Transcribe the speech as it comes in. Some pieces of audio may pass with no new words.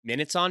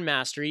Minutes on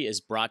Mastery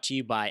is brought to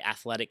you by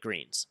Athletic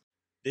Greens.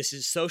 This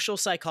is social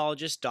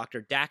psychologist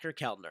Dr. Dacher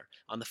Keltner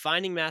on the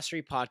Finding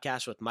Mastery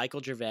podcast with Michael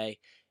Gervais,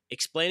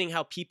 explaining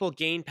how people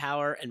gain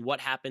power and what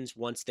happens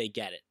once they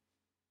get it.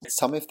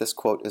 Tell me if this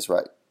quote is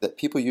right, that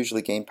people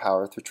usually gain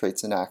power through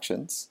traits and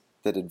actions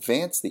that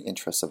advance the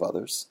interests of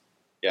others,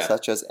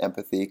 such as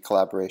empathy,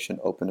 collaboration,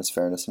 openness,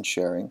 fairness, and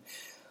sharing.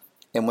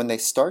 And when they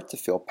start to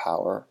feel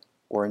power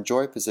or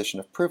enjoy a position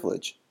of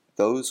privilege,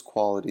 those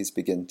qualities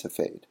begin to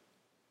fade.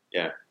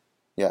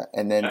 Yeah,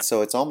 and then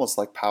so it's almost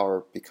like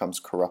power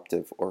becomes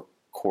corruptive or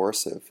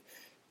coercive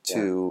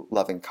to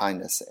loving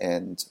kindness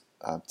and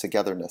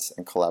togetherness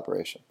and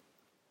collaboration.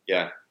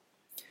 Yeah.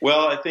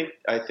 Well, I think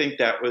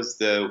that was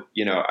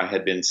I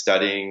had been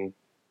studying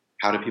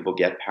how do people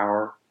get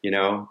power,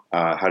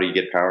 how do you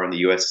get power in the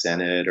U.S.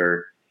 Senate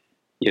or,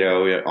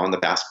 on the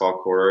basketball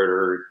court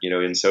or,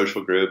 in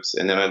social groups.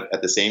 And then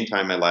at the same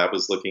time, my lab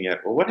was looking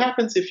at, well, what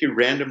happens if you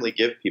randomly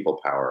give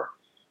people power?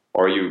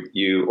 Or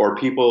or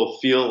people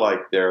feel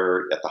like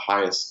they're at the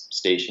highest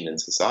station in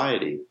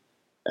society.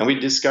 And we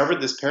discovered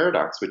this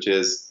paradox, which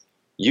is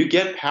you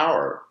get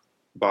power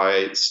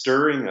by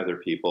stirring other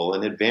people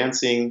and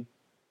advancing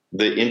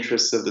the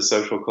interests of the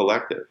social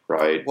collective,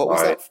 right? What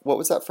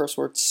was that first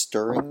word?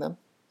 Stirring them?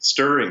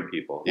 Stirring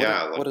people.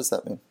 What does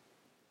that mean?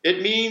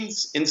 It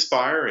means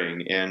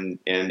inspiring and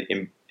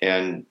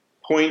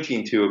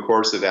pointing to a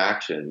course of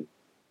action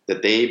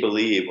that they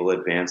believe will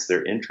advance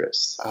their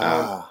interests.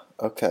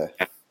 Okay.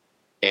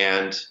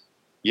 And,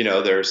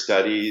 there are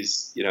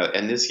studies,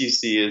 and this you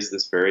see is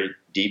this very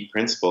deep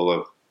principle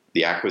of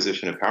the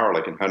acquisition of power,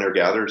 like in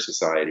hunter-gatherer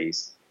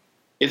societies.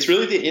 It's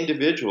really the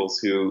individuals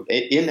who,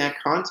 in that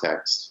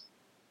context,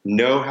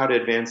 know how to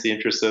advance the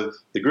interests of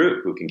the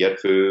group, who can get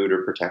food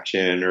or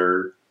protection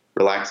or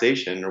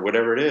relaxation or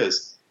whatever it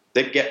is,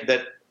 that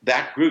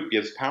group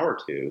gives power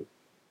to.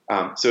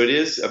 So it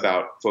is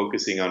about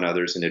focusing on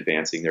others and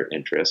advancing their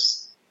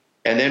interests.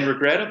 And then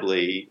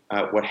regrettably,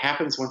 what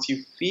happens once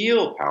you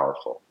feel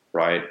powerful,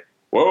 right?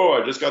 Whoa,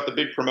 I just got the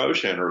big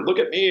promotion, or look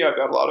at me, I've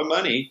got a lot of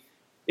money,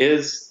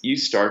 is you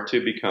start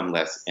to become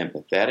less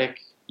empathetic,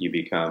 you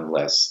become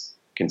less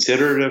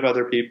considerate of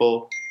other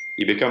people,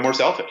 you become more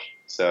selfish.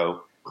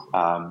 So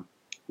a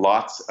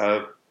lot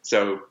of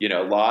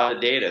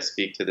data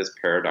speak to this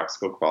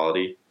paradoxical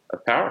quality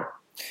of power.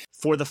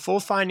 For the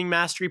full Finding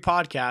Mastery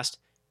podcast,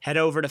 head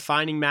over to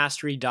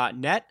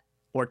findingmastery.net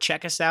or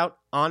check us out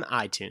on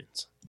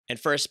iTunes. And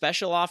for a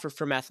special offer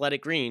from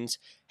Athletic Greens,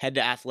 head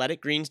to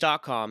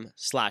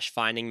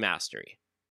athleticgreens.com/findingmastery.